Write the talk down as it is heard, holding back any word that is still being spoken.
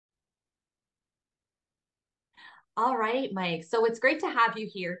All right, Mike. So it's great to have you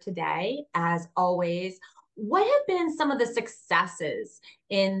here today, as always. What have been some of the successes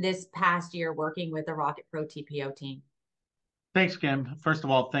in this past year working with the Rocket Pro TPO team? Thanks, Kim. First of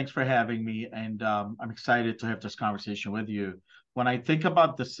all, thanks for having me, and I'm excited to have this conversation with you. When I think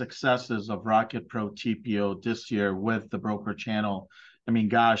about the successes of Rocket Pro TPO this year with the broker channel, I mean,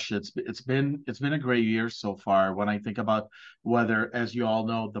 gosh, it's been a great year so far. When I think about whether, as you all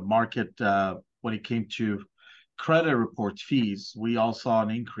know, the market when it came to credit report fees, we all saw an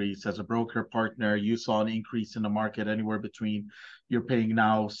increase as a broker partner. You saw an increase in the market anywhere between you're paying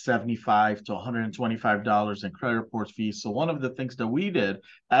now $75 to $125 in credit report fees. So one of the things that we did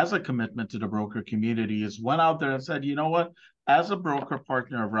as a commitment to the broker community is went out there and said, you know what? As a broker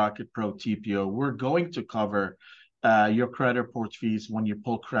partner of Rocket Pro TPO, we're going to cover your credit report fees when you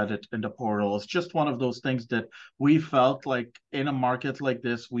pull credit in the portal. It's just one of those things that we felt like in a market like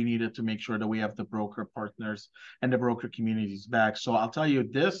this, we needed to make sure that we have the broker partners and the broker communities back. So I'll tell you,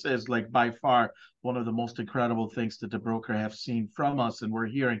 this is like by far one of the most incredible things that the broker have seen from us, and we're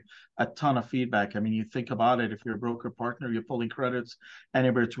hearing a ton of feedback. I mean, you think about it, if you're a broker partner, you're pulling credits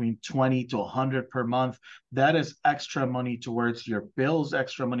anywhere between 20 to 100 per month. That is extra money towards your bills,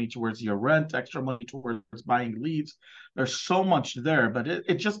 extra money towards your rent, extra money towards buying leads. There's so much there, but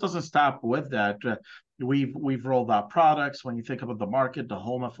it just doesn't stop with that. We've rolled out products. When you think about the market, the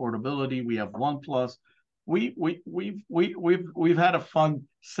home affordability, we have One Plus. We've had a fun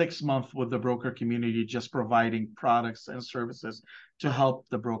 6 months with the broker community, just providing products and services to help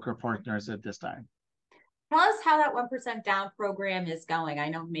the broker partners at this time. Tell us how that 1% down program is going. I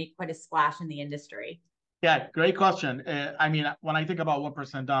know it made quite a splash in the industry. Yeah, great question. I mean, when I think about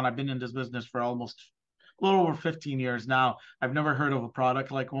 1% down, I've been in this business for almost a little over 15 years now. I've never heard of a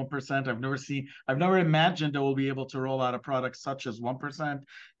product like 1%. I've never imagined that we'll be able to roll out a product such as 1%.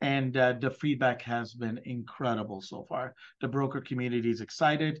 And the feedback has been incredible so far. The broker community is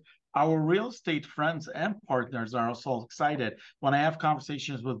excited. Our real estate friends and partners are also excited. When I have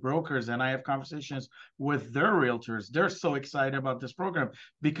conversations with brokers and I have conversations with their realtors, they're so excited about this program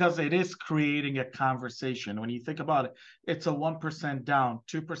because it is creating a conversation. When you think about it, it's a 1% down,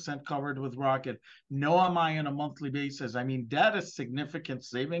 2% covered with Rocket, no MI on a monthly basis. I mean, that is significant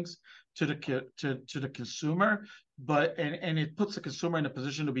savings to the consumer, but and it puts the consumer in a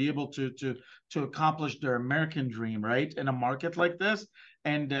position to be able to accomplish their American dream, right? In a market like this,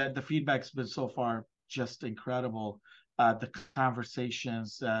 and the feedback's been so far just incredible. The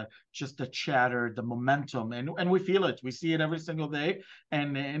conversations, just the chatter, the momentum, and we feel it. We see it every single day,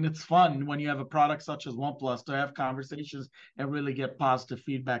 and it's fun when you have a product such as OnePlus to have conversations and really get positive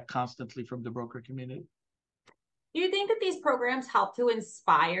feedback constantly from the broker community. Do you think that these programs help to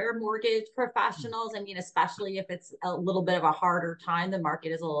inspire mortgage professionals? I mean, especially if it's a little bit of a harder time, the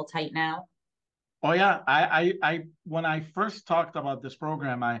market is a little tight now. Oh yeah, when I first talked about this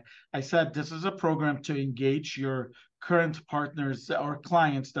program, I said this is a program to engage your current partners or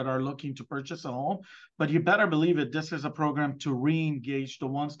clients that are looking to purchase a home. But you better believe it, this is a program to re-engage the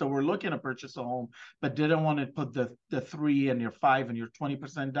ones that were looking to purchase a home, but didn't want to put the 3 and your 5 and your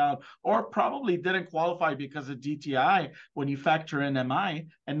 20% down, or probably didn't qualify because of DTI when you factor in MI,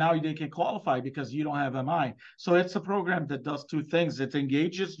 and now they can qualify because you don't have MI. So it's a program that does two things. It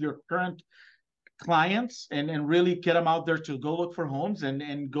engages your current clients and really get them out there to go look for homes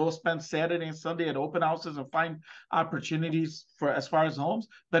and go spend Saturday and Sunday at open houses and find opportunities for as far as homes,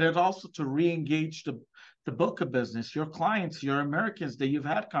 but it's also to re-engage the book of business, your clients, your Americans that you've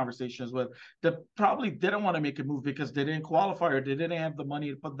had conversations with that probably didn't want to make a move because they didn't qualify or they didn't have the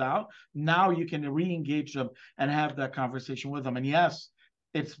money to put down. Now you can re-engage them and have that conversation with them. And yes,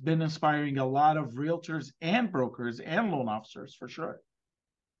 it's been inspiring a lot of realtors and brokers and loan officers for sure.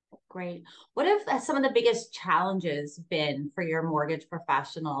 Great. What have some of the biggest challenges been for your mortgage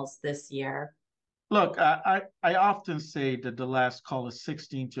professionals this year? Look, I often say that the last call is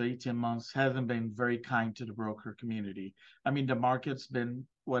 16 to 18 months hasn't been very kind to the broker community. I mean, the market's been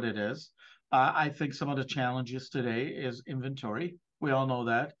what it is. I think some of the challenges today is inventory. We all know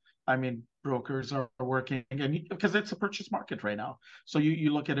that. I mean, brokers are working and because it's a purchase market right now. So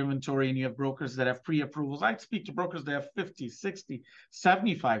you look at inventory and you have brokers that have pre-approvals. I'd speak to brokers that have 50, 60,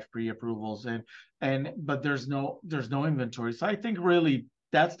 75 pre-approvals and but there's no inventory. So I think really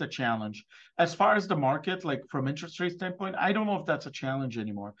that's the challenge. As far as the market, like from interest rate standpoint, I don't know if that's a challenge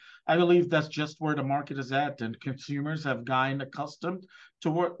anymore. I believe that's just where the market is at, and consumers have gotten accustomed to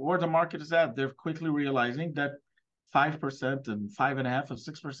where the market is at. They're quickly realizing that 5% and 5.5 and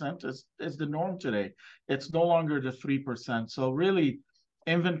 6% is the norm today. It's no longer the 3%. So really,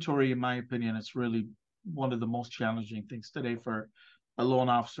 inventory, in my opinion, is really one of the most challenging things today for loan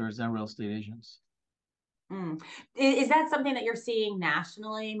officers and real estate agents. Mm. Is that something that you're seeing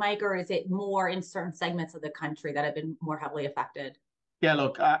nationally, Mike, or is it more in certain segments of the country that have been more heavily affected? Yeah,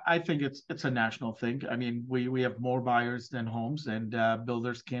 look, I think it's a national thing. I mean, we have more buyers than homes, and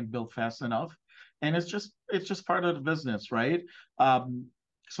builders can't build fast enough, and it's just part of the business, right? Um,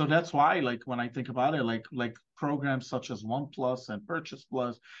 so that's why, like when I think about it, like programs such as One Plus and Purchase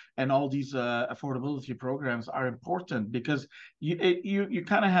Plus and all these affordability programs are important because you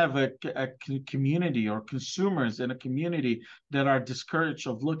kind of have a community or consumers in a community that are discouraged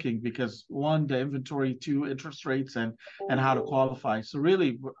of looking because one, the inventory, two, interest rates, and how to qualify. So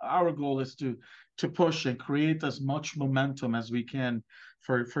really, our goal is to push and create as much momentum as we can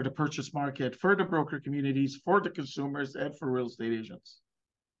for the purchase market, for the broker communities, for the consumers, and for real estate agents.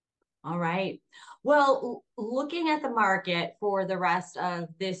 All right. Well, looking at the market for the rest of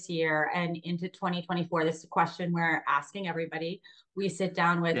this year and into 2024, this is a question we're asking everybody. We sit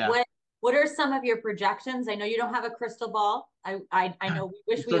down with Yeah. what are some of your projections? I know you don't have a crystal ball. I know we You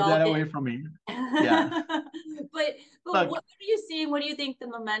wish we took all that did. away from me. Yeah. But Look, what are you seeing? What do you think the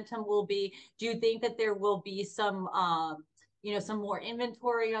momentum will be? Do you think that there will be some some more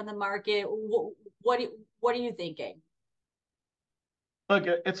inventory on the market? What are you thinking? Look,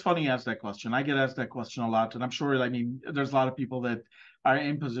 it's funny you ask that question. I get asked that question a lot, and I'm sure, I mean, there's a lot of people that are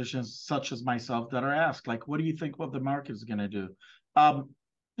in positions such as myself that are asked, like, what do you think what the market is going to do? Um,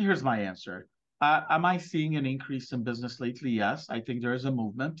 Here's my answer. Am I seeing an increase in business lately? Yes, I think there is a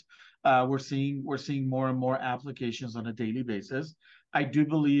movement. We're seeing more and more applications on a daily basis. I do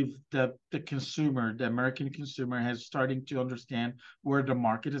believe that the consumer, the American consumer, has starting to understand where the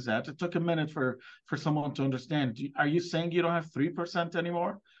market is at. It took a minute for someone to understand. Are you saying you don't have 3%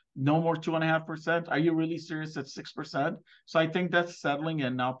 anymore? No more 2.5%? Are you really serious at 6%? So I think that's settling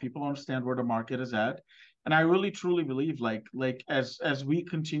in now. People understand where the market is at. And I really truly believe like as we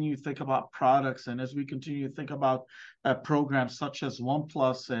continue to think about products and as we continue to think about programs such as One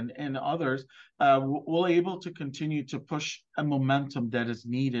Plus and others, we'll able to continue to push a momentum that is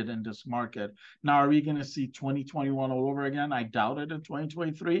needed in this market. Now, are we going to see 2021 all over again? I doubt it in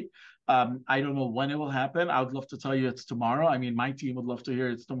 2023. I don't know when it will happen. I would love to tell you it's tomorrow. I mean, my team would love to hear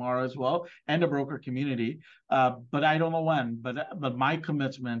it's tomorrow as well, and the broker community. But I don't know when. But my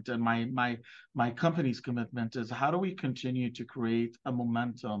commitment and my company's commitment is how do we continue to create a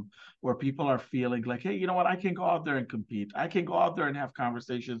momentum where people are feeling like, hey, you know what? I can go out there and compete. I can go out there and have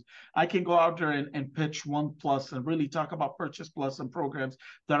conversations. I can go out there and pitch One Plus and really talk about Purchase Plus and programs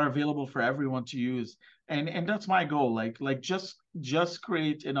that are available for everyone to use. And that's my goal. Like just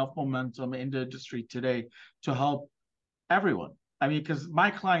create enough momentum in the industry today to help everyone. I mean, because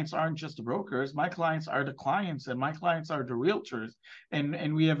my clients aren't just the brokers, my clients are the clients, and my clients are the realtors,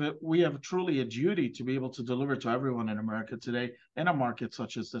 and we have truly a duty to be able to deliver to everyone in America today in a market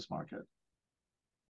such as this market.